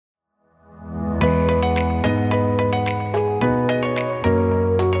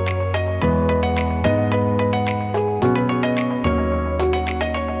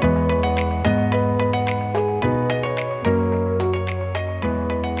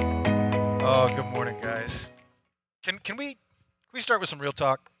Oh, good morning, guys. Can we start with some real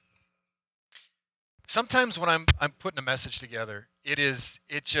talk? Sometimes when I'm putting a message together, it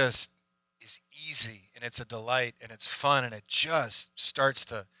just is easy and it's a delight and it's fun and it just starts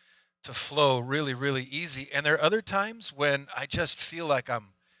to flow really easy. And there are other times when I just feel like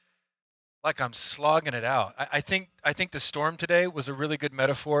I'm slogging it out. I think the storm today was a really good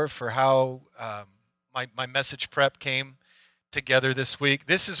metaphor for how my message prep came together this week.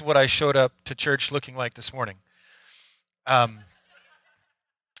 This is what I showed up to church looking like this morning. Um,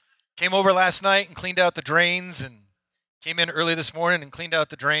 Came over last night and cleaned out the drains, and came in early this morning and cleaned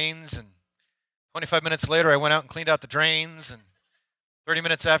out the drains. And 25 minutes later, I went out and cleaned out the drains. And 30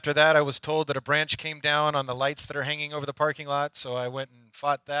 minutes after that, I was told that a branch came down on the lights that are hanging over the parking lot. So I went and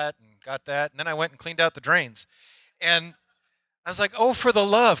fought that and got that. And then I went and cleaned out the drains. And I was like, oh, for the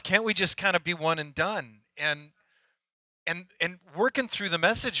love, can't we just kind of be one and done? And working through the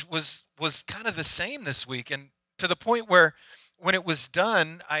message was kind of the same this week, and to the point where when it was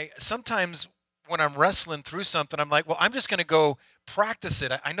done, I sometimes when I'm wrestling through something, I'm like, well, I'm just going to go practice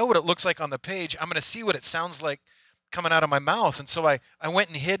it. I know what it looks like on the page. I'm going to see what it sounds like coming out of my mouth. And so I went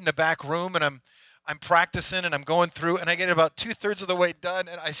and hid in a back room, and I'm practicing and I'm going through, and I get about 2/3 of the way done,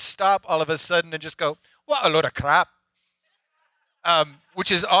 and I stop all of a sudden and just go, what a load of crap. Which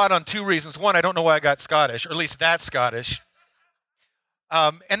is odd on two reasons. One, I don't know why I got Scottish, or at least that's Scottish.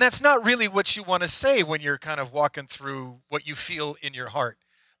 And that's not really what you want to say when you're kind of walking through what you feel in your heart.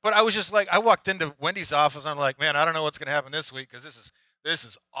 But I was just like, I walked into Wendy's office. I'm like, man, I don't know what's going to happen this week because this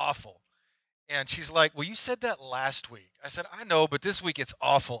is awful. And she's like, well, you said that last week. I said, I know, but this week it's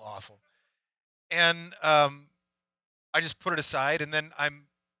awful. And I just put it aside, and then I'm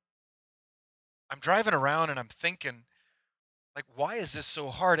driving around and I'm thinking, like, why is this so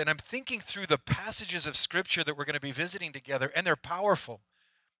hard? And I'm thinking through the passages of scripture that we're going to be visiting together, and they're powerful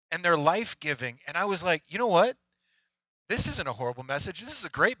and they're life-giving. And I was like, you know what? This isn't a horrible message. This is a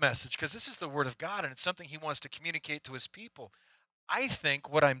great message because this is the word of God and it's something he wants to communicate to his people. I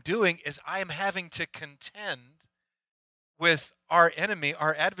think what I'm doing is I am having to contend with our enemy,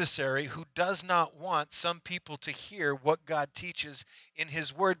 our adversary, who does not want some people to hear what God teaches in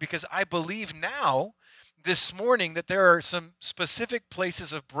his word, because I believe now, this morning, that there are some specific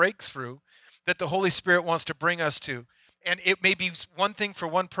places of breakthrough that the Holy Spirit wants to bring us to. And it may be one thing for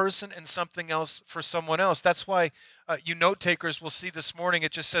one person and something else for someone else. That's why you note takers will see this morning,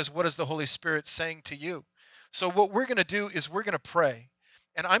 it just says, what is the Holy Spirit saying to you? So what we're going to do is we're going to pray.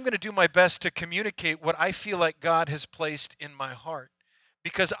 And I'm going to do my best to communicate what I feel like God has placed in my heart,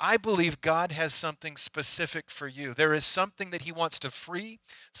 because I believe God has something specific for you. There is something that he wants to free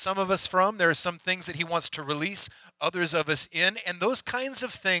some of us from. There are some things that he wants to release others of us in. And those kinds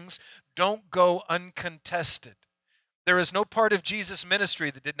of things don't go uncontested. There is no part of Jesus' ministry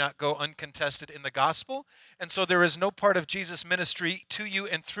that did not go uncontested in the gospel. And so there is no part of Jesus' ministry to you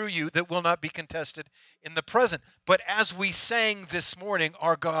and through you that will not be contested in the present. But as we sang this morning,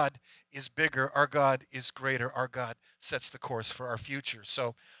 our God is bigger, our God is greater, our God sets the course for our future.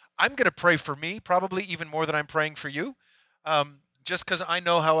 So I'm going to pray for me, probably even more than I'm praying for you, just because I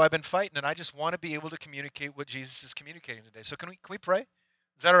know how I've been fighting, and I just want to be able to communicate what Jesus is communicating today. So can we pray?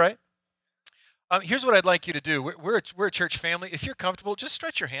 Is that all right? Here's what I'd like you to do. We're a church family. If you're comfortable, just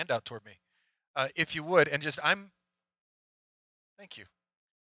stretch your hand out toward me, if you would, and thank you.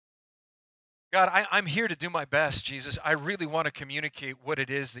 God, I'm here to do my best, Jesus. I really want to communicate what it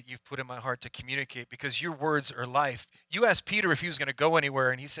is that you've put in my heart to communicate, because your words are life. You asked Peter if he was going to go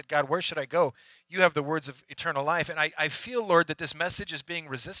anywhere, and he said, God, where should I go? You have the words of eternal life. And I feel, Lord, that this message is being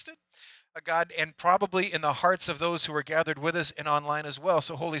resisted, God, and probably in the hearts of those who are gathered with us and online as well.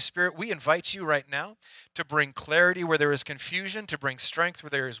 So, Holy Spirit, we invite you right now to bring clarity where there is confusion, to bring strength where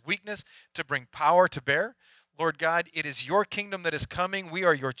there is weakness, to bring power to bear. Lord God, it is your kingdom that is coming. We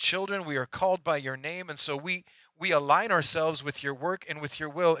are your children. We are called by your name. And so we align ourselves with your work and with your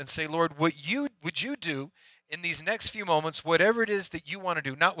will and say, Lord, would you do in these next few moments, whatever it is that you want to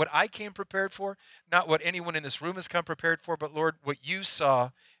do, not what I came prepared for, not what anyone in this room has come prepared for, but Lord, what you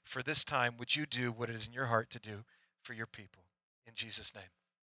saw for this time, would you do what it is in your heart to do for your people? In Jesus' name,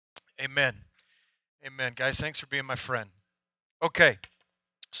 amen. Amen. Guys, thanks for being my friend. Okay.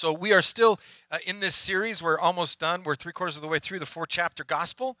 So we are still in this series. We're almost done. We're 3/4 of the way through the 4-chapter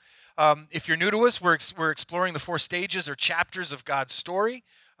gospel. If you're new to us, we're exploring the 4 stages or chapters of God's story.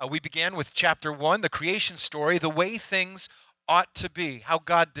 We began with chapter 1, the creation story, the way things ought to be, how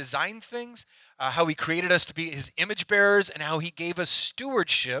God designed things, how he created us to be his image bearers, and how he gave us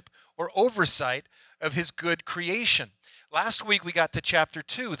stewardship or oversight of his good creation. Last week we got to chapter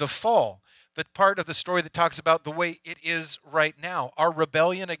 2, the fall. the part of the story that talks about the way it is right now, our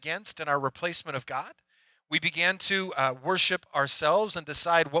rebellion against and our replacement of God. We began to worship ourselves and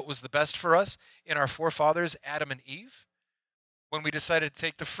decide what was the best for us in our forefathers, Adam and Eve. When we decided to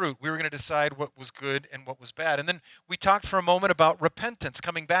take the fruit, we were going to decide what was good and what was bad. And then we talked for a moment about repentance,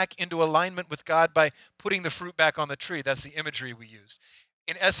 coming back into alignment with God by putting the fruit back on the tree. That's the imagery we used.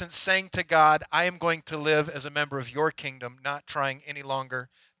 In essence, saying to God, I am going to live as a member of your kingdom, not trying any longer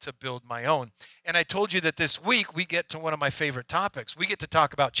to build my own. And I told you that this week we get to one of my favorite topics. We get to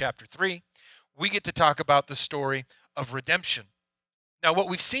talk about chapter 3. We get to talk about the story of redemption. Now, what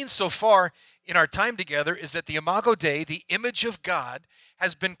we've seen so far in our time together is that the Imago Dei, the image of God,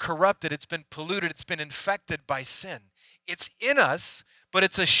 has been corrupted, it's been polluted, it's been infected by sin. It's in us, but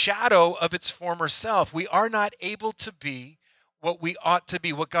it's a shadow of its former self. We are not able to be what we ought to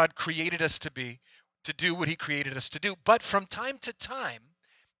be, what God created us to be, to do what he created us to do. But from time to time,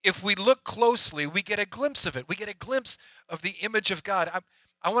 if we look closely, we get a glimpse of it. We get a glimpse of the image of God.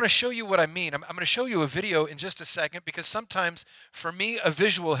 I want to show you what I mean. I'm going to show you a video in just a second because sometimes, for me, a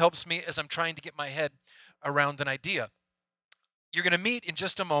visual helps me as I'm trying to get my head around an idea. You're going to meet in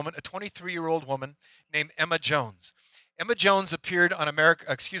just a moment a 23-year-old woman named Emma Jones. Emma Jones appeared on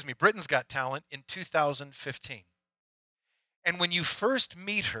Britain's Got Talent in 2015. And when you first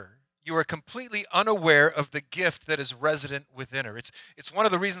meet her, you are completely unaware of the gift that is resident within her. It's one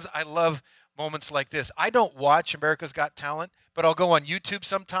of the reasons I love moments like this. I don't watch America's Got Talent, but I'll go on YouTube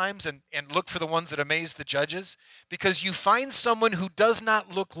sometimes and look for the ones that amaze the judges, because you find someone who does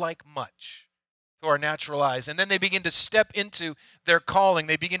not look like much to our natural eyes, and then they begin to step into their calling.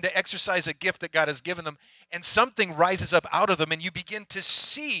 They begin to exercise a gift that God has given them, and something rises up out of them, and you begin to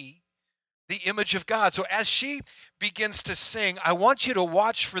see the image of God. So as she begins to sing, I want you to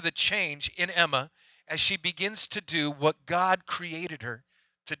watch for the change in Emma as she begins to do what God created her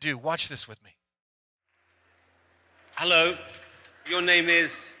to do. Watch this with me. Hello, your name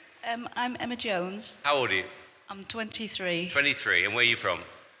is? I'm Emma Jones. How old are you? I'm 23. 23, and where are you from?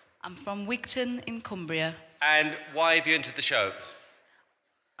 I'm from Wigton in Cumbria. And why have you entered the show?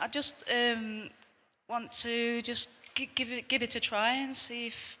 I just want to just give it a try and see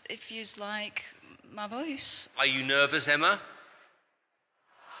if you like my voice. Are you nervous, Emma?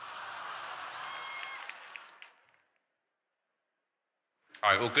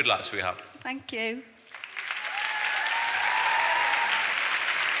 All right, well, good luck, sweetheart. Thank you.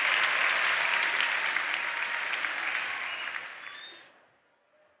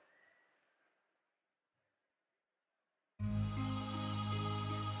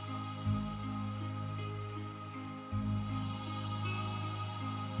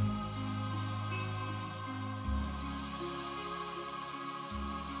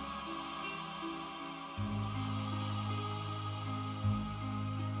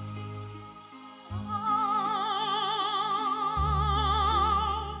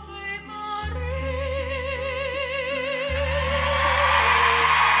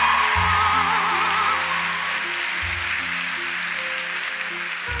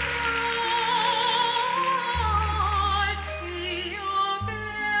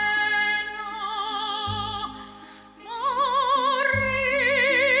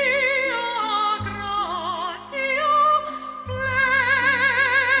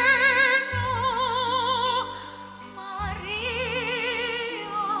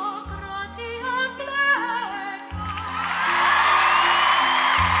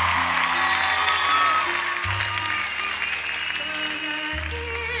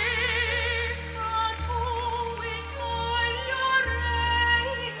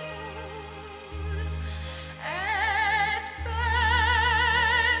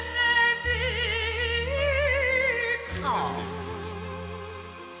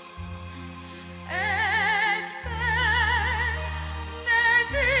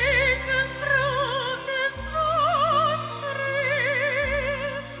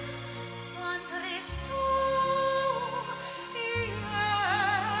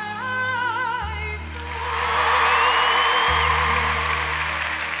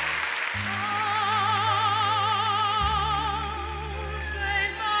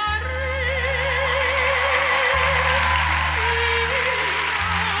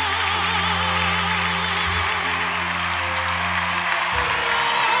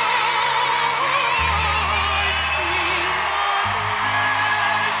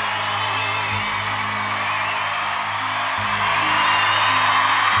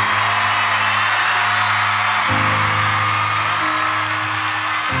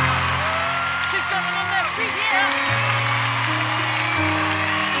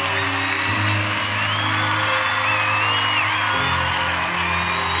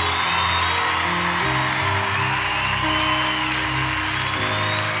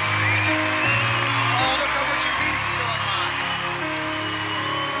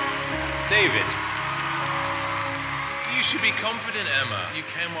 David. You should be confident, Emma. You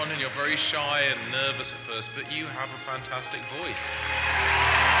came on and you're very shy and nervous at first, but you have a fantastic voice.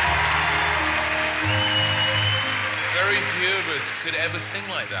 Very few of us could ever sing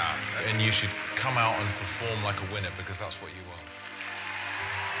like that. And you should come out and perform like a winner, because that's what you are.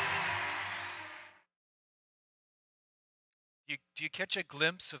 Do you catch a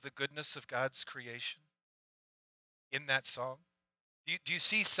glimpse of the goodness of God's creation in that song? Do you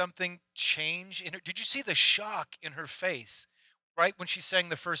see something change in her? Did you see the shock in her face right when she sang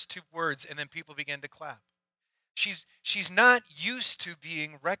the first two words and then people began to clap? She's not used to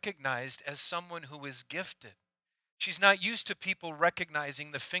being recognized as someone who is gifted. She's not used to people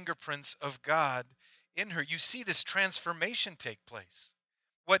recognizing the fingerprints of God in her. You see this transformation take place.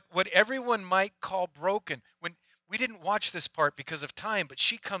 What everyone might call broken. When we didn't watch this part because of time, but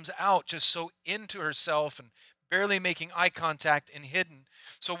she comes out just so into herself and barely making eye contact and hidden.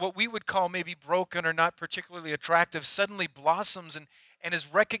 So what we would call maybe broken or not particularly attractive suddenly blossoms and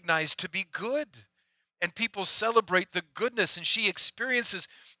is recognized to be good. And people celebrate the goodness, and she experiences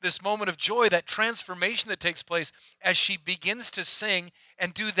this moment of joy, that transformation that takes place as she begins to sing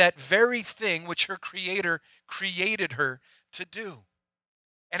and do that very thing which her Creator created her to do.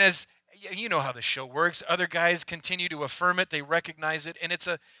 And as you know how the show works, other guys continue to affirm it, they recognize it, and it's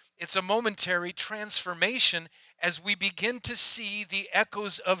a momentary transformation as we begin to see the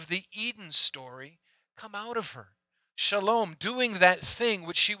echoes of the Eden story come out of her. Shalom, doing that thing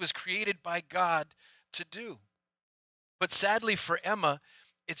which she was created by God to do. But sadly for Emma,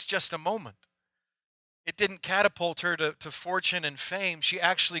 it's just a moment. It didn't catapult her to fortune and fame. She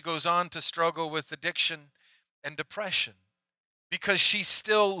actually goes on to struggle with addiction and depression because she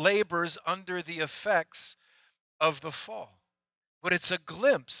still labors under the effects of the fall. But it's a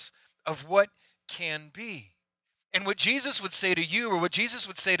glimpse of what can be. And what Jesus would say to you, or what Jesus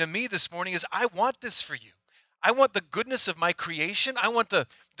would say to me this morning, is, I want this for you. I want the goodness of my creation. I want the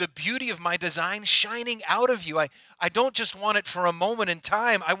beauty of my design shining out of you. I don't just want it for a moment in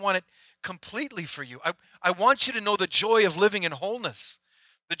time. I want it completely for you. I want you to know the joy of living in wholeness,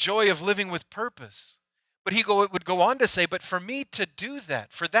 the joy of living with purpose. But he would go on to say, but for me to do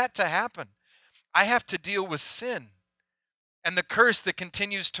that, for that to happen, I have to deal with sin and the curse that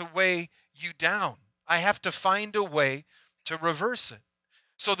continues to weigh you down. I have to find a way to reverse it.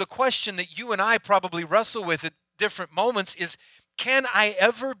 So the question that you and I probably wrestle with at different moments is, can I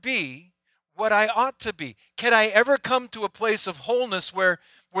ever be what I ought to be? Can I ever come to a place of wholeness where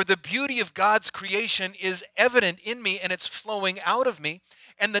the beauty of God's creation is evident in me and it's flowing out of me?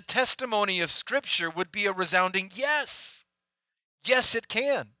 And the testimony of Scripture would be a resounding yes. Yes, it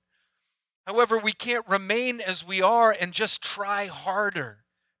can. However, we can't remain as we are and just try harder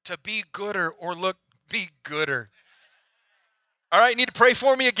to be gooder or be gooder. All right, you need to pray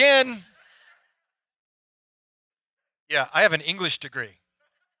for me again. Yeah, I have an English degree.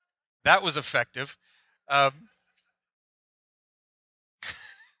 That was effective.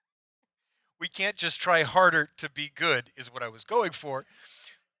 We can't just try harder to be good is what I was going for.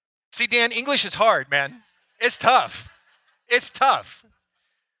 See, Dan, English is hard, man. It's tough. It's tough.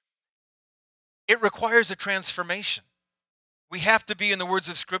 It requires a transformation. We have to be, in the words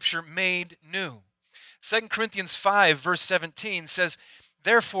of Scripture, made new. 2 Corinthians 5, verse 17 says,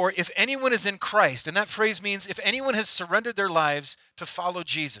 therefore, if anyone is in Christ, and that phrase means if anyone has surrendered their lives to follow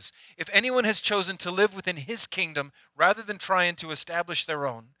Jesus, if anyone has chosen to live within his kingdom rather than trying to establish their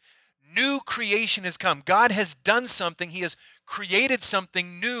own, new creation has come. God has done something. He has created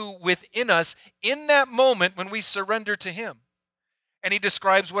something new within us in that moment when we surrender to him. And he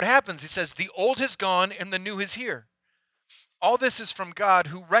describes what happens. He says, the old has gone and the new is here. All this is from God,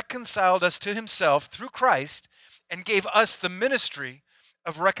 who reconciled us to himself through Christ and gave us the ministry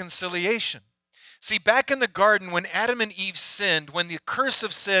of reconciliation. See, back in the garden when Adam and Eve sinned, when the curse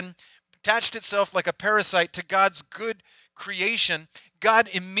of sin attached itself like a parasite to God's good creation, God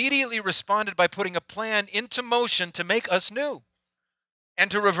immediately responded by putting a plan into motion to make us new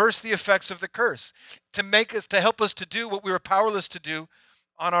and to reverse the effects of the curse, to help us to do what we were powerless to do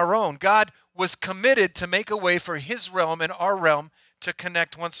on our own. God was committed to make a way for his realm and our realm to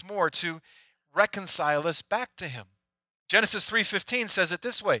connect once more, to reconcile us back to him. Genesis 3:15 says it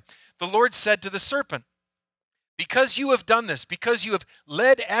this way. The Lord said to the serpent, because you have done this, because you have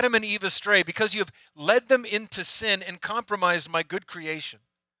led Adam and Eve astray, because you have led them into sin and compromised my good creation,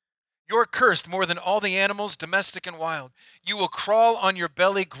 you're cursed more than all the animals, domestic and wild. You will crawl on your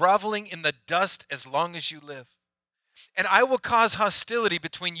belly, groveling in the dust as long as you live. And I will cause hostility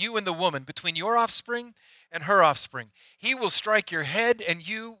between you and the woman, between your offspring and her offspring. He will strike your head and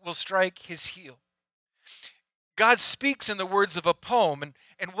you will strike his heel. God speaks in the words of a poem,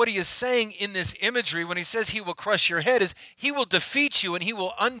 And what he is saying in this imagery when he says he will crush your head is he will defeat you and he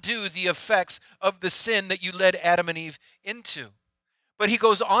will undo the effects of the sin that you led Adam and Eve into. But he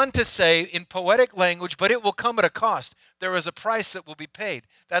goes on to say in poetic language, but it will come at a cost. There is a price that will be paid.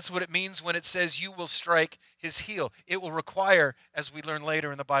 That's what it means when it says you will strike his heel. It will require, as we learn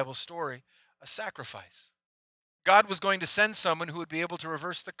later in the Bible story, a sacrifice. God was going to send someone who would be able to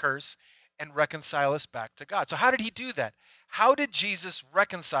reverse the curse and reconcile us back to God. So how did he do that? How did Jesus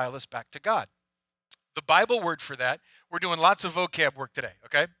reconcile us back to God? The Bible word for that, we're doing lots of vocab work today,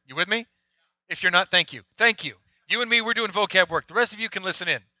 okay? You with me? If you're not, thank you. Thank you. You and me, we're doing vocab work. The rest of you can listen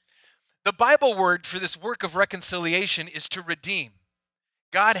in. The Bible word for this work of reconciliation is to redeem.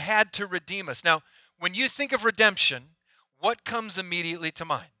 God had to redeem us. Now, when you think of redemption, what comes immediately to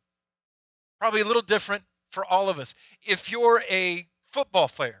mind? Probably a little different for all of us. If you're a football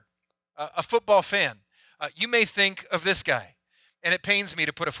player, a football fan, you may think of this guy. And it pains me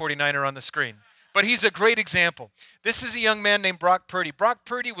to put a 49er on the screen. But he's a great example. This is a young man named Brock Purdy. Brock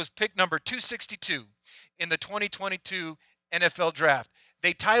Purdy was pick number 262 in the 2022 NFL Draft.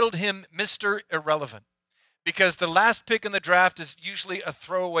 They titled him Mr. Irrelevant because the last pick in the draft is usually a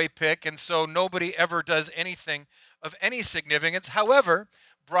throwaway pick, and so nobody ever does anything of any significance. However,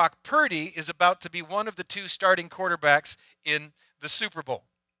 Brock Purdy is about to be one of the two starting quarterbacks in the Super Bowl.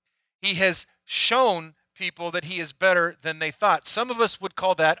 He has shown people that he is better than they thought. Some of us would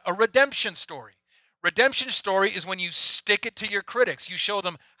call that a redemption story. Redemption story is when you stick it to your critics. You show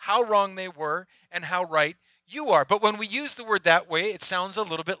them how wrong they were and how right you are. But when we use the word that way, it sounds a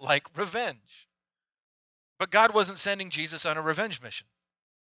little bit like revenge. But God wasn't sending Jesus on a revenge mission.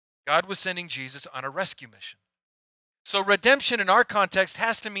 God was sending Jesus on a rescue mission. So redemption in our context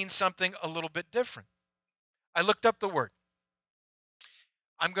has to mean something a little bit different. I looked up the word.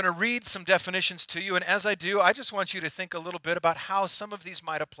 I'm going to read some definitions to you, and as I do, I just want you to think a little bit about how some of these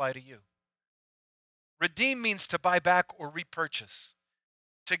might apply to you. Redeem means to buy back or repurchase,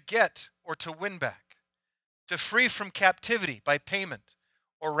 to get or to win back, to free from captivity by payment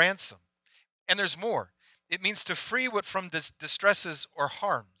or ransom. And there's more. It means to free what from distresses or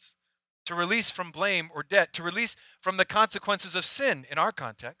harms, to release from blame or debt, to release from the consequences of sin in our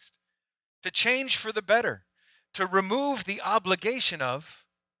context, to change for the better, to remove the obligation of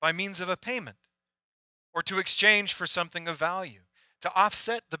by means of a payment, or to exchange for something of value, to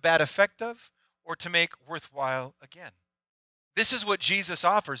offset the bad effect of, or to make worthwhile again. This is what Jesus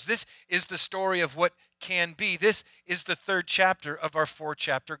offers. This is the story of what can be. This is the third chapter of our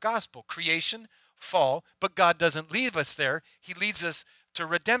four-chapter gospel. Creation, fall, but God doesn't leave us there. He leads us to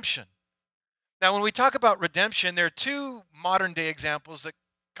redemption. Now, when we talk about redemption, there are two modern-day examples that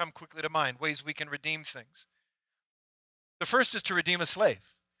come quickly to mind, ways we can redeem things. The first is to redeem a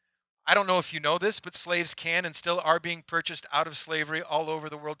slave. I don't know if you know this, but slaves can and still are being purchased out of slavery all over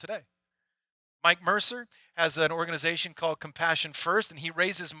the world today. Mike Mercer has an organization called Compassion First, and he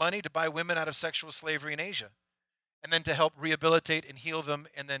raises money to buy women out of sexual slavery in Asia, and then to help rehabilitate and heal them,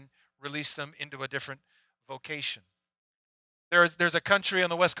 and then release them into a different vocation. There's a country on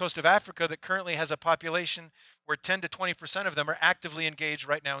the west coast of Africa that currently has a population where 10 to 20% of them are actively engaged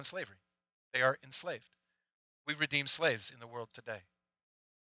right now in slavery. They are enslaved. We redeem slaves in the world today.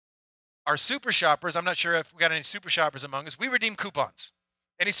 Our super shoppers, I'm not sure if we got any super shoppers among us, we redeem coupons.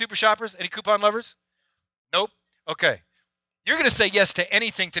 Any super shoppers? Any coupon lovers? Nope. Okay. You're going to say yes to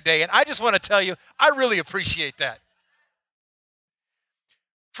anything today, and I just want to tell you, I really appreciate that.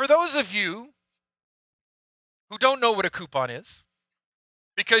 For those of you who don't know what a coupon is,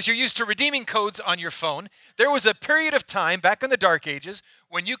 because you're used to redeeming codes on your phone, there was a period of time back in the dark ages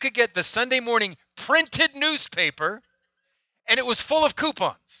when you could get the Sunday morning printed newspaper, and it was full of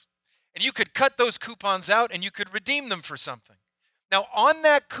coupons. And you could cut those coupons out, and you could redeem them for something. Now, on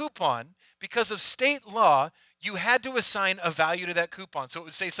that coupon, because of state law, you had to assign a value to that coupon. So it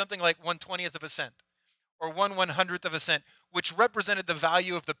would say something like 1/20th of a cent or 1/100th of a cent, which represented the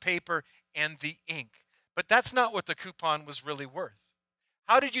value of the paper and the ink. But that's not what the coupon was really worth.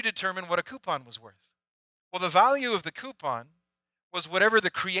 How did you determine what a coupon was worth? Well, the value of the coupon was whatever the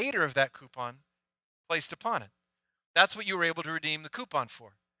creator of that coupon placed upon it. That's what you were able to redeem the coupon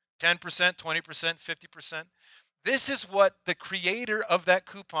for. 10%, 20%, 50%. This is what the creator of that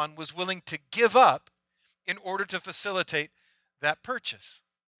coupon was willing to give up in order to facilitate that purchase.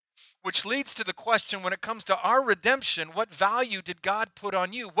 Which leads to the question, when it comes to our redemption, what value did God put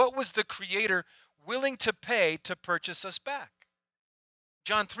on you? What was the creator willing to pay to purchase us back?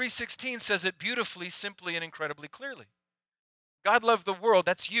 John 3:16 says it beautifully, simply, and incredibly clearly. God loved the world,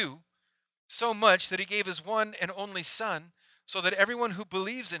 that's you, so much that he gave his one and only Son, so that everyone who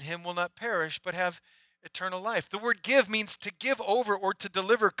believes in him will not perish but have eternal life. The word give means to give over or to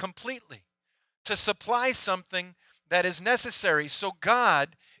deliver completely, to supply something that is necessary. So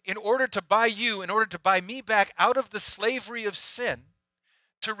God, in order to buy you, in order to buy me back out of the slavery of sin,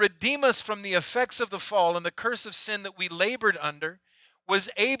 to redeem us from the effects of the fall and the curse of sin that we labored under, was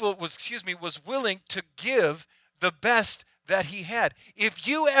willing to give the best that he had. If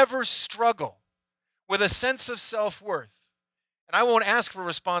you ever struggle with a sense of self-worth, and I won't ask for a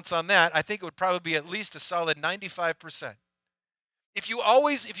response on that, I think it would probably be at least a solid 95%. If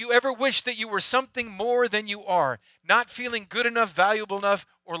you ever wish that you were something more than you are, not feeling good enough, valuable enough,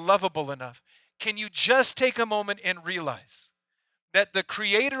 or lovable enough, can you just take a moment and realize that the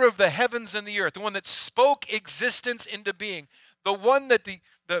creator of the heavens and the earth, the one that spoke existence into being, the one that the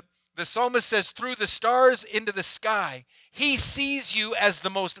psalmist says threw the stars into the sky, he sees you as the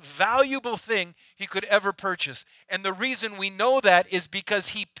most valuable thing he could ever purchase. And the reason we know that is because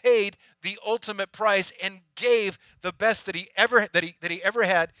he paid the ultimate price and gave the best that he ever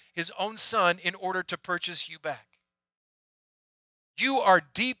had, his own son, in order to purchase you back. You are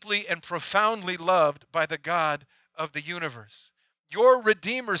deeply and profoundly loved by the God of the universe. Your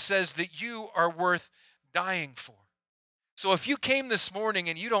Redeemer says that you are worth dying for. So if you came this morning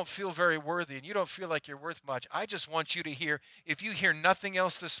and you don't feel very worthy and you don't feel like you're worth much, I just want you to hear, if you hear nothing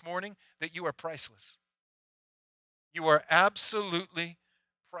else this morning, that you are priceless. You are absolutely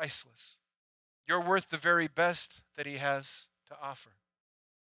priceless. You're worth the very best that he has to offer.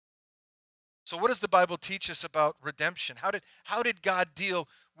 So what does the Bible teach us about redemption? How did God deal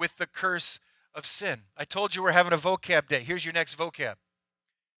with the curse of sin? I told you we're having a vocab day. Here's your next vocab.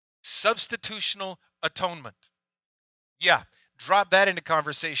 Substitutional atonement. Yeah, drop that into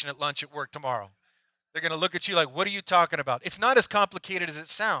conversation at lunch at work tomorrow. They're going to look at you like, what are you talking about? It's not as complicated as it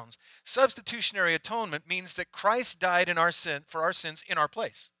sounds. Substitutionary atonement means that Christ died for our sins in our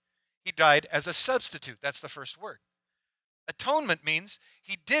place. He died as a substitute. That's the first word. Atonement means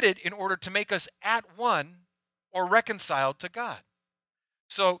he did it in order to make us at one or reconciled to God.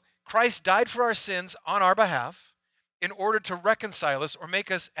 So Christ died for our sins on our behalf in order to reconcile us or make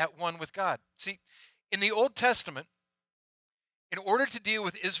us at one with God. See, in the Old Testament, in order to deal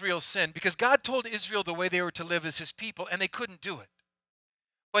with Israel's sin, because God told Israel the way they were to live as his people, and they couldn't do it.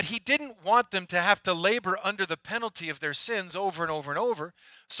 But he didn't want them to have to labor under the penalty of their sins over and over and over.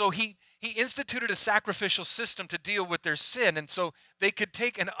 So he instituted a sacrificial system to deal with their sin. And so they could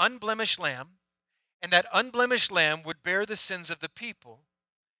take an unblemished lamb, and that unblemished lamb would bear the sins of the people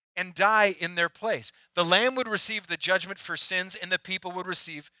and die in their place. The lamb would receive the judgment for sins, and the people would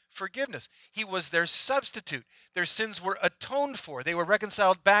receive forgiveness. He was their substitute. Their sins were atoned for. They were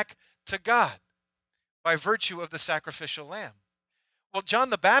reconciled back to God by virtue of the sacrificial lamb. Well, John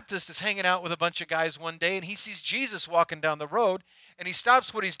the Baptist is hanging out with a bunch of guys one day, and he sees Jesus walking down the road, and he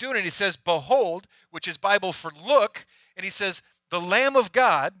stops what he's doing, and he says, "Behold," which is Bible for look, and he says, "The Lamb of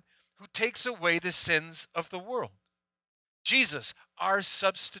God who takes away the sins of the world." Jesus, our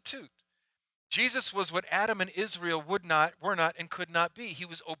substitute. Jesus was what Adam and Israel were not, and could not be. He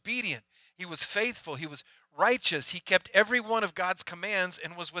was obedient. He was faithful. He was righteous. He kept every one of God's commands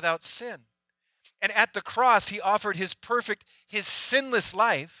and was without sin. And at the cross, he offered his sinless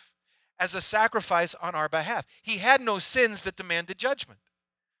life as a sacrifice on our behalf. He had no sins that demanded judgment,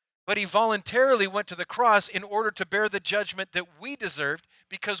 but he voluntarily went to the cross in order to bear the judgment that we deserved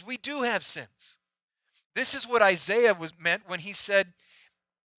because we do have sins. This is what Isaiah meant when he said,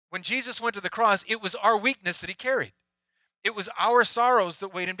 when Jesus went to the cross, it was our weakness that he carried. It was our sorrows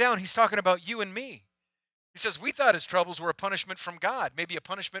that weighed him down. He's talking about you and me. He says, we thought his troubles were a punishment from God, maybe a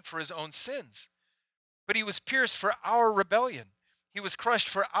punishment for his own sins. But he was pierced for our rebellion. He was crushed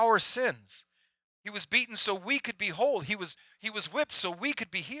for our sins. He was beaten so we could be whole. He was whipped so we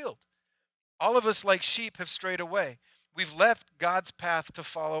could be healed. All of us like sheep have strayed away. We've left God's path to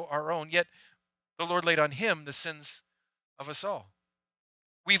follow our own, yet the Lord laid on him the sins of us all.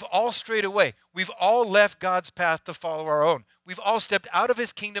 We've all strayed away. We've all left God's path to follow our own. We've all stepped out of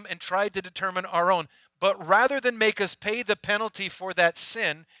his kingdom and tried to determine our own. But rather than make us pay the penalty for that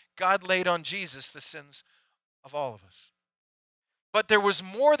sin, God laid on Jesus the sins of all of us. But there was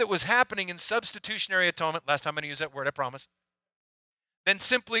more that was happening in substitutionary atonement, last time I'm going to use that word, I promise, than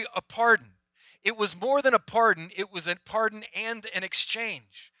simply a pardon. It was more than a pardon, it was a pardon and an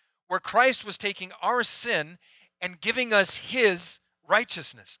exchange, where Christ was taking our sin and giving us his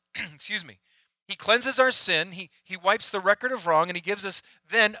righteousness. Excuse me. He cleanses our sin, he wipes the record of wrong, and he gives us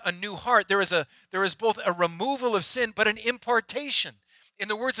then a new heart. There is both a removal of sin, but an impartation. In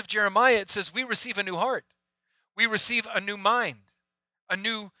the words of Jeremiah, it says we receive a new heart. We receive a new mind, a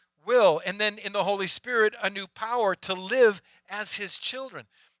new will, and then in the Holy Spirit, a new power to live as his children.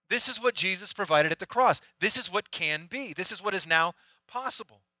 This is what Jesus provided at the cross. This is what can be. This is what is now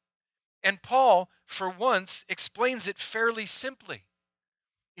possible. And Paul, for once, explains it fairly simply.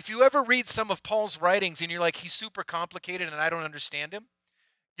 If you ever read some of Paul's writings and you're like, he's super complicated and I don't understand him,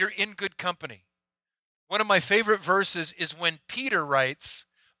 you're in good company. One of my favorite verses is when Peter writes,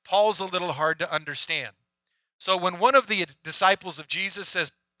 Paul's a little hard to understand. So when one of the disciples of Jesus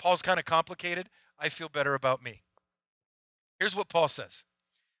says, Paul's kind of complicated, I feel better about me. Here's what Paul says.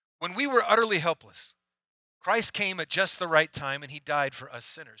 When we were utterly helpless, Christ came at just the right time and he died for us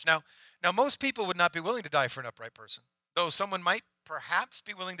sinners. Now most people would not be willing to die for an upright person, though someone might perhaps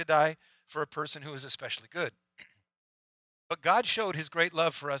be willing to die for a person who is especially good. But God showed his great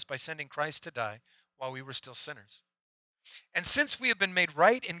love for us by sending Christ to die while we were still sinners. And since we have been made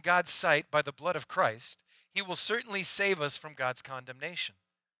right in God's sight by the blood of Christ, he will certainly save us from God's condemnation.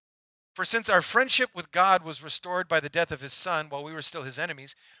 For since our friendship with God was restored by the death of his Son while we were still his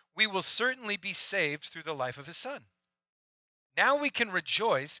enemies, we will certainly be saved through the life of his Son. Now we can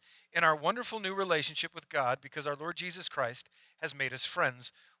rejoice in our wonderful new relationship with God because our Lord Jesus Christ has made us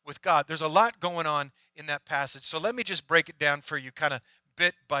friends with God. There's a lot going on in that passage, so let me just break it down for you kind of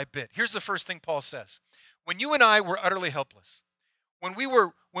bit by bit. Here's the first thing Paul says. When you and I were utterly helpless, when we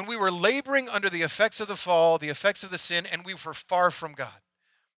were laboring under the effects of the fall, the effects of the sin, and we were far from God,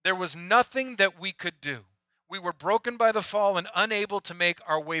 there was nothing that we could do. We were broken by the fall and unable to make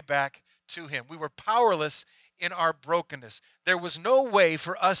our way back to him. We were powerless in our brokenness. There was no way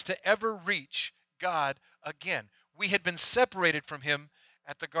for us to ever reach God again. We had been separated from him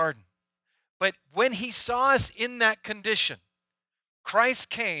at the garden. But when he saw us in that condition, Christ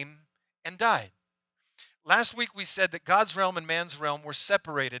came and died. Last week we said that God's realm and man's realm were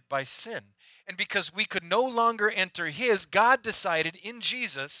separated by sin. And because we could no longer enter his, God decided in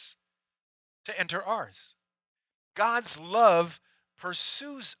Jesus to enter ours. God's love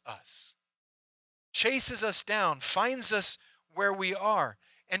pursues us, chases us down, finds us where we are.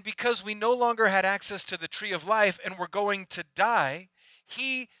 And because we no longer had access to the tree of life and were going to die,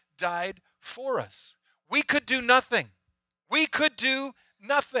 he died for us. We could do nothing. We could do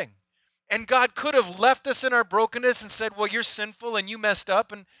nothing. And God could have left us in our brokenness and said, well, you're sinful and you messed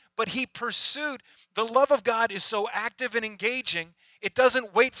up. But he pursued. The love of God is so active and engaging, it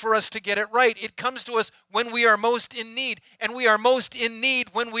doesn't wait for us to get it right. It comes to us when we are most in need, and we are most in need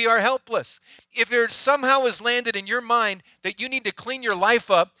when we are helpless. If it somehow has landed in your mind that you need to clean your life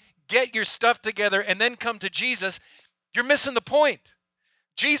up, get your stuff together, and then come to Jesus, you're missing the point.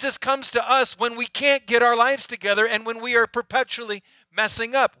 Jesus comes to us when we can't get our lives together and when we are perpetually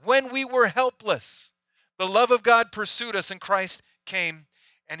messing up, when we were helpless. The love of God pursued us, and Christ came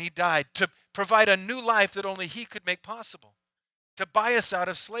and he died to provide a new life that only he could make possible, to buy us out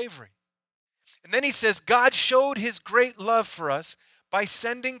of slavery. And then he says, God showed his great love for us by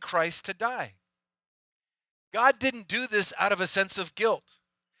sending Christ to die. God didn't do this out of a sense of guilt.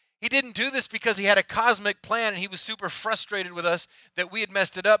 He didn't do this because he had a cosmic plan and he was super frustrated with us that we had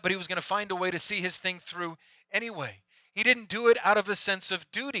messed it up, but he was going to find a way to see his thing through anyway. He didn't do it out of a sense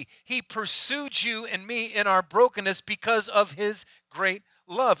of duty. He pursued you and me in our brokenness because of his great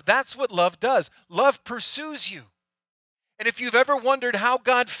love. That's what love does. Love pursues you. And if you've ever wondered how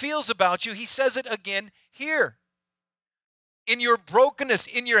God feels about you, he says it again here. In your brokenness,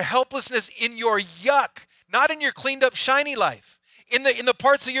 in your helplessness, in your yuck, not in your cleaned up, shiny life, in the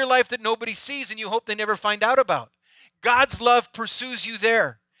parts of your life that nobody sees and you hope they never find out about. God's love pursues you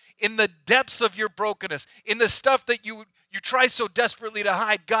there, in the depths of your brokenness, in the stuff that you try so desperately to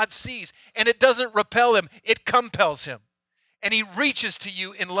hide. God sees, and it doesn't repel him, it compels him. And he reaches to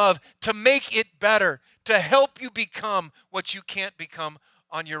you in love to make it better, to help you become what you can't become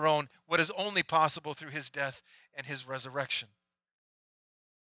on your own, what is only possible through his death and his resurrection.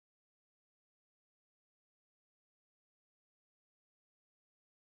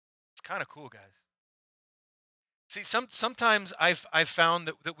 It's kind of cool, guys. See, sometimes I've found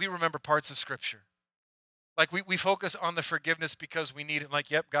that we remember parts of Scripture. Like we focus on the forgiveness because we need it. Like,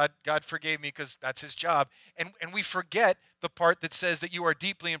 yep, God forgave me because that's his job. And we forget the part that says that you are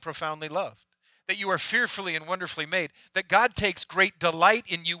deeply and profoundly loved, that you are fearfully and wonderfully made, that God takes great delight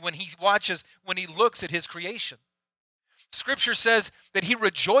in you when he looks at his creation. Scripture says that he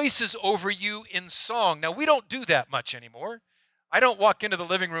rejoices over you in song. Now, we don't do that much anymore. I don't walk into the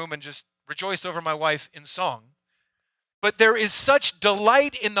living room and just rejoice over my wife in song. But there is such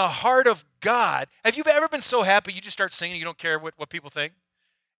delight in the heart of God. Have you ever been so happy you just start singing, you don't care what people think?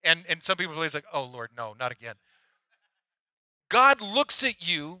 And some people are like, oh, Lord, no, not again. God looks at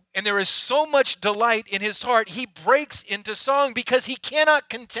you, and there is so much delight in his heart, he breaks into song because he cannot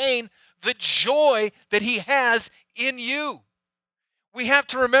contain the joy that he has in you. We have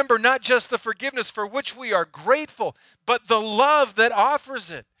to remember not just the forgiveness for which we are grateful, but the love that offers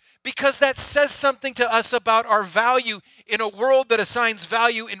it. Because that says something to us about our value in a world that assigns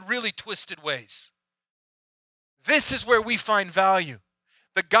value in really twisted ways. This is where we find value.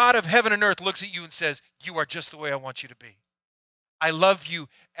 The God of heaven and earth looks at you and says, you are just the way I want you to be. I love you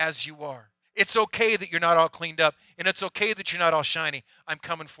as you are. It's okay that you're not all cleaned up, and it's okay that you're not all shiny. I'm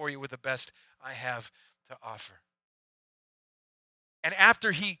coming for you with the best I have to offer. And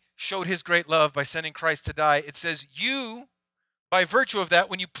after he showed his great love by sending Christ to die, it says, you, by virtue of that,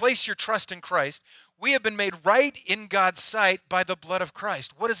 when you place your trust in Christ, we have been made right in God's sight by the blood of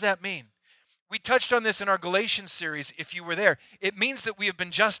Christ. What does that mean? We touched on this in our Galatians series, if you were there. It means that we have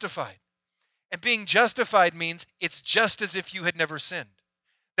been justified. And being justified means it's just as if you had never sinned.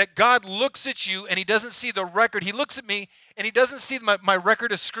 That God looks at you and he doesn't see the record. He looks at me and he doesn't see my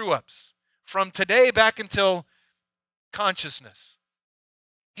record of screw-ups from today back until consciousness.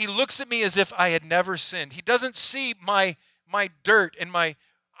 He looks at me as if I had never sinned. He doesn't see my dirt and I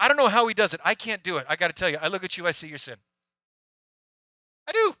don't know how he does it. I can't do it. I got to tell you, I look at you, I see your sin.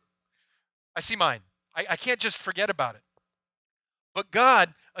 I do. I see mine. I can't just forget about it. But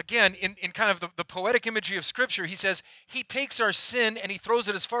God, again, in kind of the poetic imagery of Scripture, he says he takes our sin and he throws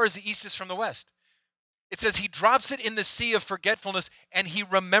it as far as the east is from the west. It says he drops it in the sea of forgetfulness and he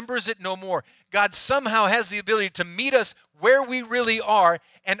remembers it no more. God somehow has the ability to meet us where we really are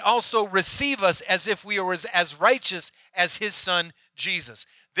and also receive us as if we are as righteous as his son, Jesus.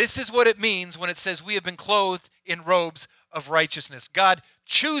 This is what it means when it says we have been clothed in robes of righteousness. God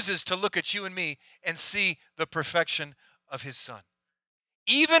chooses to look at you and me and see the perfection of his son.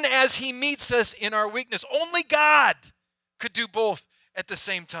 Even as he meets us in our weakness, only God could do both at the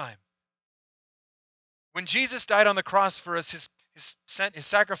same time. When Jesus died on the cross for us, his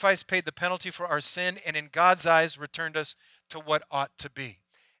sacrifice paid the penalty for our sin and in God's eyes returned us to what ought to be.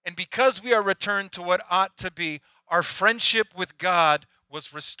 And because we are returned to what ought to be, our friendship with God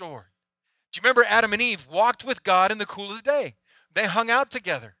was restored. Do you remember Adam and Eve walked with God in the cool of the day? They hung out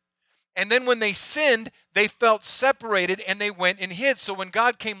together. And then when they sinned, they felt separated and they went and hid. So when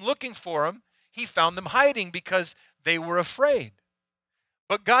God came looking for them, he found them hiding because they were afraid.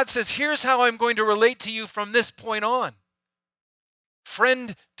 But God says, here's how I'm going to relate to you from this point on.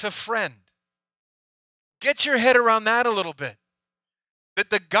 Friend to friend. Get your head around that a little bit. That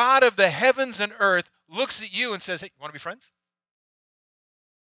the God of the heavens and earth looks at you and says, hey, you want to be friends?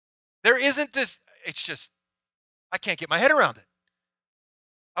 There isn't this, it's just, I can't get my head around it.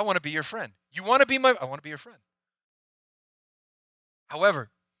 I want to be your friend. You want to be I want to be your friend. However,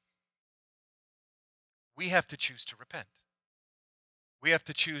 we have to choose to repent. We have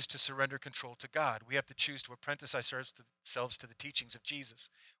to choose to surrender control to God. We have to choose to apprentice ourselves to the teachings of Jesus.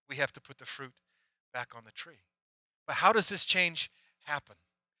 We have to put the fruit back on the tree. But how does this change happen?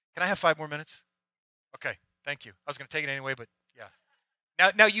 Can I have 5 more minutes? Okay, thank you. I was going to take it anyway, but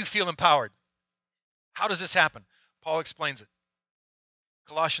yeah. Now you feel empowered. How does this happen? Paul explains it.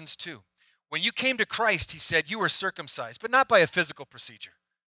 Colossians 2. When you came to Christ, he said, you were circumcised, but not by a physical procedure.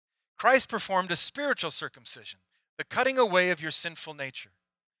 Christ performed a spiritual circumcision, the cutting away of your sinful nature.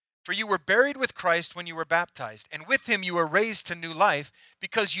 For you were buried with Christ when you were baptized, and with him you were raised to new life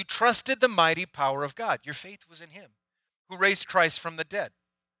because you trusted the mighty power of God. Your faith was in him, who raised Christ from the dead.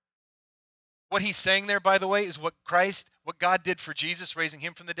 What he's saying there, by the way, is what God did for Jesus, raising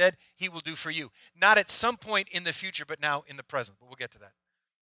him from the dead, he will do for you. Not at some point in the future, but now in the present. But we'll get to that.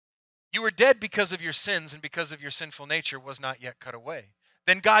 You were dead because of your sins, and because of your sinful nature was not yet cut away.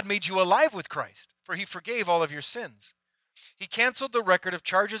 Then God made you alive with Christ, for he forgave all of your sins. He canceled the record of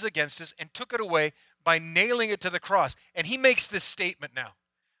charges against us and took it away by nailing it to the cross. And he makes this statement now.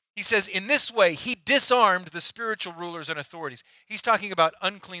 He says, in this way, he disarmed the spiritual rulers and authorities. He's talking about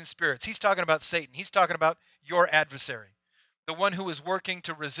unclean spirits. He's talking about Satan. He's talking about your adversary, the one who is working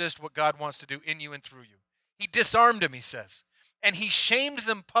to resist what God wants to do in you and through you. He disarmed him, he says, and he shamed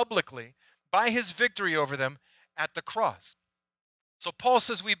them publicly by his victory over them at the cross. So Paul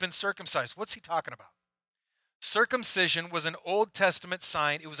says we've been circumcised. What's he talking about? Circumcision was an Old Testament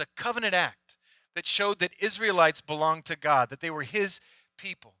sign. It was a covenant act that showed that Israelites belonged to God, that they were his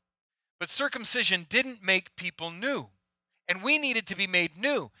people. But circumcision didn't make people new, and we needed to be made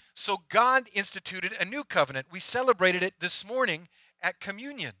new. So God instituted a new covenant. We celebrated it this morning at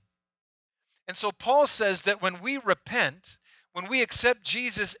communion. And so Paul says that when we repent, when we accept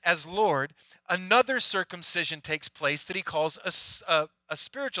Jesus as Lord, another circumcision takes place that he calls a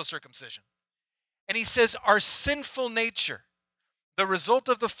spiritual circumcision. And he says our sinful nature, the result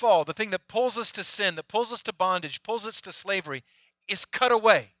of the fall, the thing that pulls us to sin, that pulls us to bondage, pulls us to slavery, is cut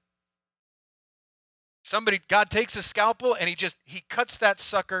away. God takes a scalpel and he cuts that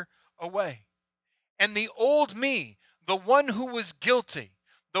sucker away. And the old me, the one who was guilty,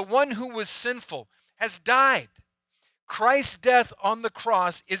 the one who was sinful, has died. Christ's death on the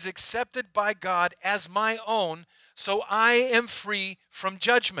cross is accepted by God as my own, so I am free from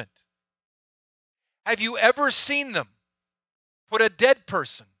judgment. Have you ever seen them put a dead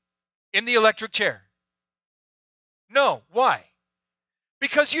person in the electric chair? No. Why?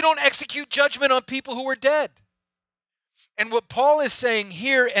 Because you don't execute judgment on people who are dead. And what Paul is saying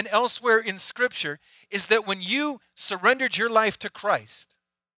here and elsewhere in Scripture is that when you surrendered your life to Christ,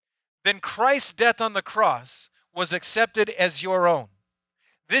 then Christ's death on the cross was accepted as your own.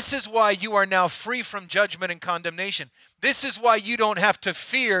 This is why you are now free from judgment and condemnation. This is why you don't have to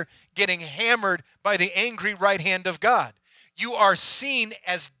fear getting hammered by the angry right hand of God. You are seen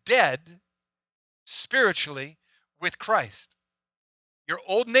as dead spiritually with Christ. Your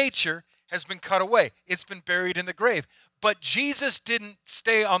old nature has been cut away. It's been buried in the grave. But Jesus didn't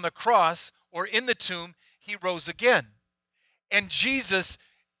stay on the cross or in the tomb. He rose again. And Jesus,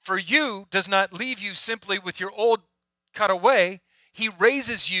 for you, does not leave you simply with your old cut away. He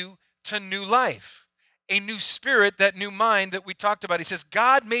raises you to new life, a new spirit, that new mind that we talked about. He says,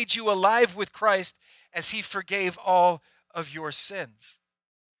 God made you alive with Christ as he forgave all of your sins.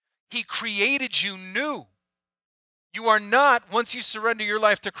 He created you new. You are not, once you surrender your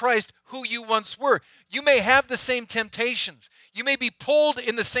life to Christ, who you once were. You may have the same temptations. You may be pulled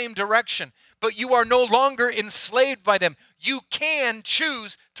in the same direction, but you are no longer enslaved by them. You can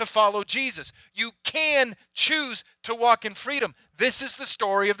choose to follow Jesus. You can choose to walk in freedom. This is the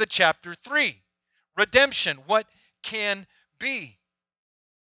story of the chapter 3. Redemption, what can be.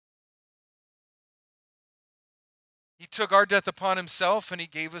 He took our death upon himself and he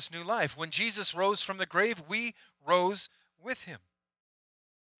gave us new life. When Jesus rose from the grave, we rose with him.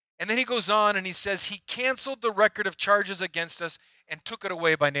 And then he goes on and he says he canceled the record of charges against us and took it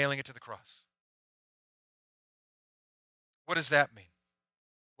away by nailing it to the cross. What does that mean?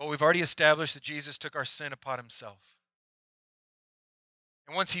 Well, we've already established that Jesus took our sin upon himself.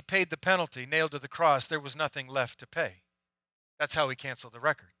 And once he paid the penalty, nailed to the cross, there was nothing left to pay. That's how he canceled the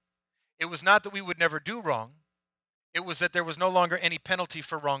record. It was not that we would never do wrong. It was that there was no longer any penalty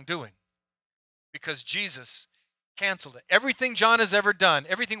for wrongdoing, because Jesus canceled it. Everything John has ever done,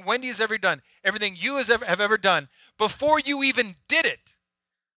 everything Wendy has ever done, everything you have ever done, before you even did it,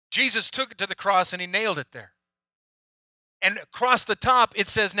 Jesus took it to the cross and he nailed it there. And across the top, it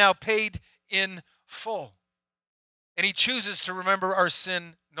says now paid in full. And he chooses to remember our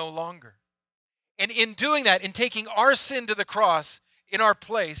sin no longer. And in doing that, in taking our sin to the cross in our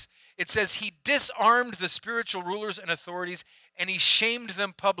place, it says he disarmed the spiritual rulers and authorities and he shamed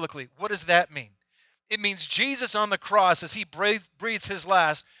them publicly. What does that mean? It means Jesus on the cross, as he breathed his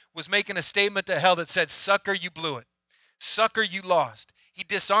last, was making a statement to hell that said, sucker, you blew it. Sucker, you lost. He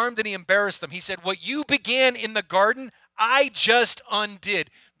disarmed and he embarrassed them. He said, what you began in the garden, I just undid.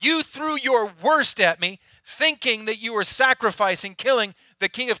 You threw your worst at me, thinking that you were sacrificing, killing the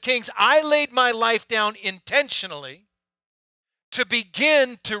King of Kings. I laid my life down intentionally to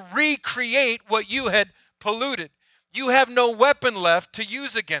begin to recreate what you had polluted. You have no weapon left to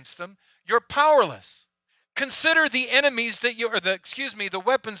use against them. You're powerless. Consider the enemies that the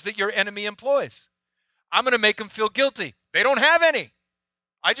weapons that your enemy employs. I'm going to make them feel guilty. They don't have any.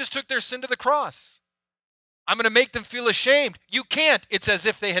 I just took their sin to the cross. I'm going to make them feel ashamed. You can't. It's as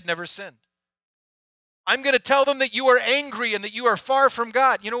if they had never sinned. I'm going to tell them that you are angry and that you are far from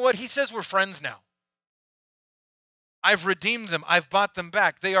God. You know what? He says we're friends now. I've redeemed them. I've bought them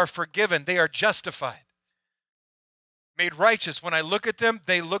back. They are forgiven. They are justified. Made righteous. When I look at them,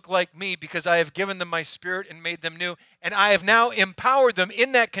 they look like me because I have given them my spirit and made them new. And I have now empowered them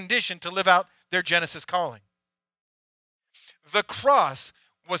in that condition to live out their Genesis calling. The cross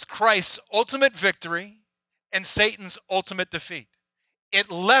was Christ's ultimate victory and Satan's ultimate defeat. It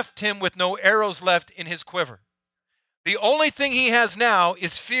left him with no arrows left in his quiver. The only thing he has now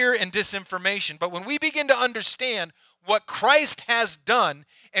is fear and disinformation. But when we begin to understand what Christ has done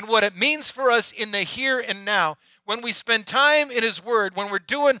and what it means for us in the here and now, when we spend time in his word, when we're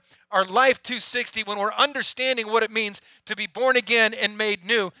doing our Life 260, when we're understanding what it means to be born again and made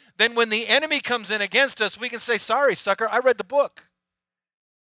new, then when the enemy comes in against us, we can say, sorry, sucker, I read the book.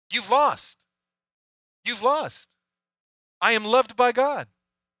 You've lost. You've lost. I am loved by God.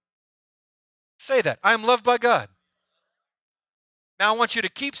 Say that. I am loved by God. Now I want you to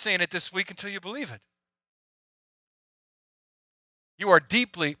keep saying it this week until you believe it. You are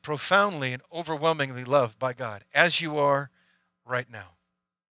deeply, profoundly, and overwhelmingly loved by God, as you are right now.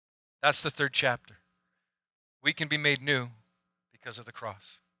 That's the third chapter. We can be made new because of the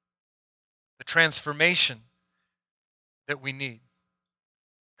cross. The transformation that we need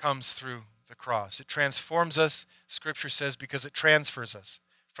comes through the cross. It transforms us, Scripture says, because it transfers us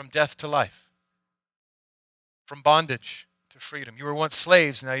from death to life, from bondage to freedom. You were once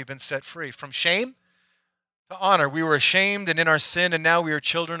slaves, now you've been set free. From shame to honor. We were ashamed and in our sin, and now we are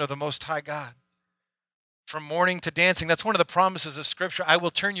children of the Most High God. From mourning to dancing. That's one of the promises of Scripture. I will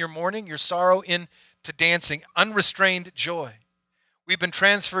turn your mourning, your sorrow into dancing, unrestrained joy. We've been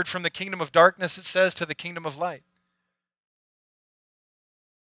transferred from the kingdom of darkness, it says, to the kingdom of light.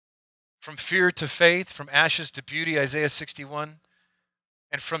 From fear to faith, from ashes to beauty, Isaiah 61,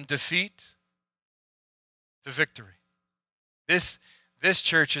 and from defeat to victory. This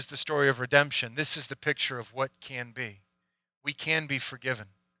church is the story of redemption. This is the picture of what can be. We can be forgiven.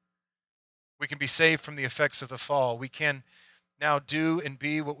 We can be saved from the effects of the fall. We can now do and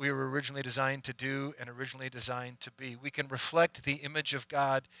be what we were originally designed to do and originally designed to be. We can reflect the image of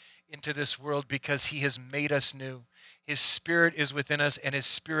God into this world because He has made us new. His Spirit is within us and His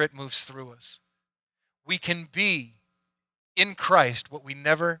Spirit moves through us. We can be in Christ what we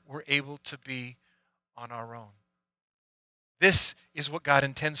never were able to be on our own. This is what God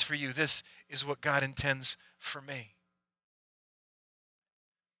intends for you. This is what God intends for me.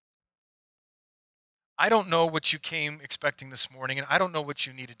 I don't know what you came expecting this morning, and I don't know what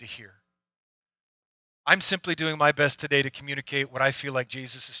you needed to hear. I'm simply doing my best today to communicate what I feel like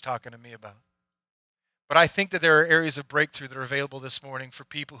Jesus is talking to me about. But I think that there are areas of breakthrough that are available this morning for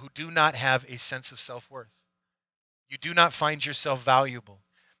people who do not have a sense of self-worth. You do not find yourself valuable.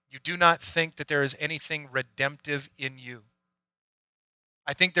 You do not think that there is anything redemptive in you.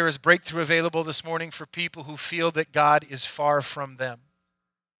 I think there is breakthrough available this morning for people who feel that God is far from them.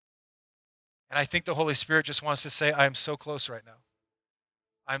 And I think the Holy Spirit just wants to say, I am so close right now.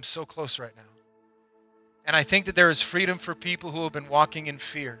 I am so close right now. And I think that there is freedom for people who have been walking in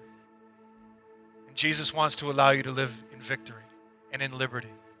fear. And Jesus wants to allow you to live in victory and in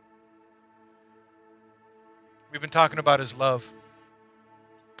liberty. We've been talking about His love.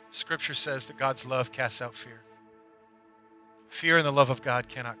 Scripture says that God's love casts out fear. Fear and the love of God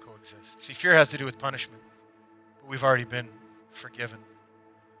cannot coexist. See, fear has to do with punishment, but we've already been forgiven.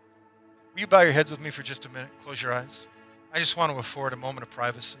 Will you bow your heads with me for just a minute? Close your eyes. I just want to afford a moment of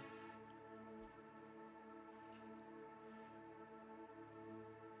privacy.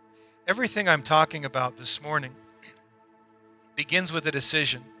 Everything I'm talking about this morning begins with a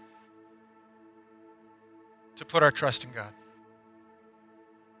decision to put our trust in God.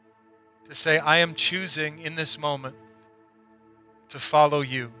 To say, I am choosing in this moment to follow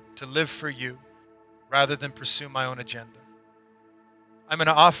you, to live for you, rather than pursue my own agenda. I'm going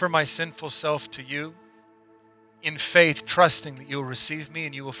to offer my sinful self to you in faith, trusting that you'll receive me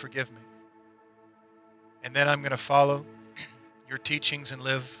and you will forgive me. And then I'm going to follow your teachings and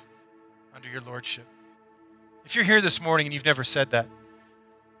live under your lordship. If you're here this morning and you've never said that,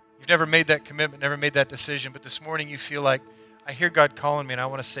 you've never made that commitment, never made that decision, but this morning you feel like, I hear God calling me and I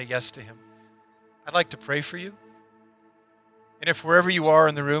want to say yes to Him, I'd like to pray for you. And if wherever you are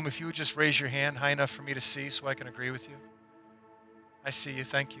in the room, if you would just raise your hand high enough for me to see so I can agree with you. I see you,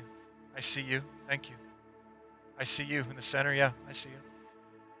 thank you. I see you, thank you. I see you in the center, yeah, I see you.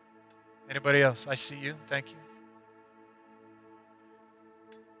 Anybody else? I see you, thank you.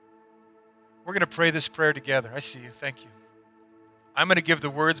 We're going to pray this prayer together. I see you, thank you. I'm going to give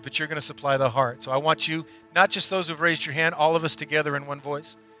the words, but you're going to supply the heart. So I want you, not just those who've raised your hand, all of us together in one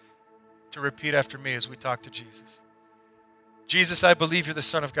voice, to repeat after me as we talk to Jesus. Jesus, I believe you're the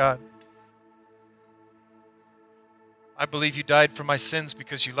Son of God. I believe you died for my sins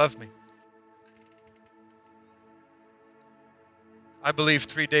because you love me. I believe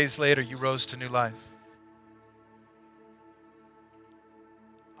 3 days later you rose to new life.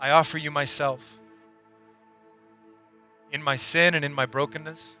 I offer you myself in my sin and in my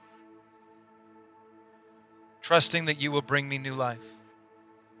brokenness, trusting that you will bring me new life.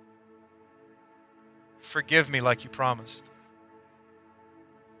 Forgive me like you promised.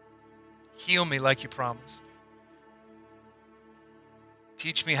 Heal me like you promised.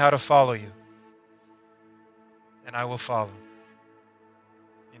 Teach me how to follow you, and I will follow.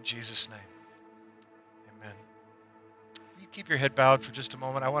 In Jesus' name, amen. You keep your head bowed for just a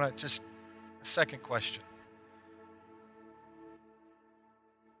moment. I want to just a second question.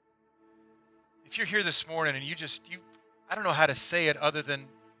 If you're here this morning and I don't know how to say it other than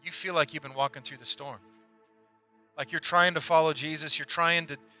you feel like you've been walking through the storm. Like you're trying to follow Jesus, you're trying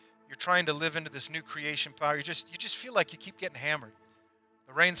to live into this new creation power. You just feel like you keep getting hammered.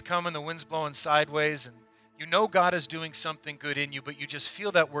 The rain's coming, the wind's blowing sideways, and you know God is doing something good in you, but you just feel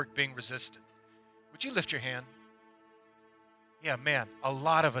that work being resisted. Would you lift your hand? Yeah, man, a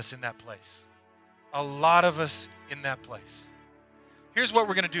lot of us in that place. A lot of us in that place. Here's what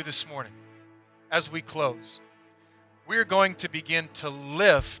we're going to do this morning as we close. We're going to begin to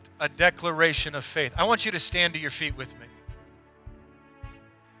lift a declaration of faith. I want you to stand to your feet with me.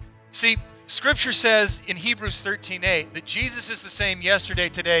 See, Scripture says in Hebrews 13:8 that Jesus is the same yesterday,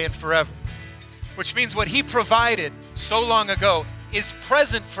 today, and forever, which means what he provided so long ago is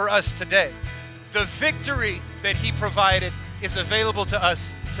present for us today. The victory that he provided is available to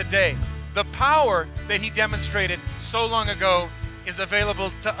us today. The power that he demonstrated so long ago is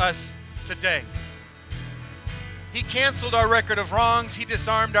available to us today. He canceled our record of wrongs, he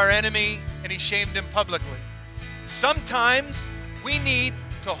disarmed our enemy, and he shamed him publicly. Sometimes we need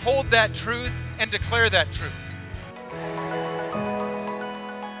to hold that truth and declare that truth.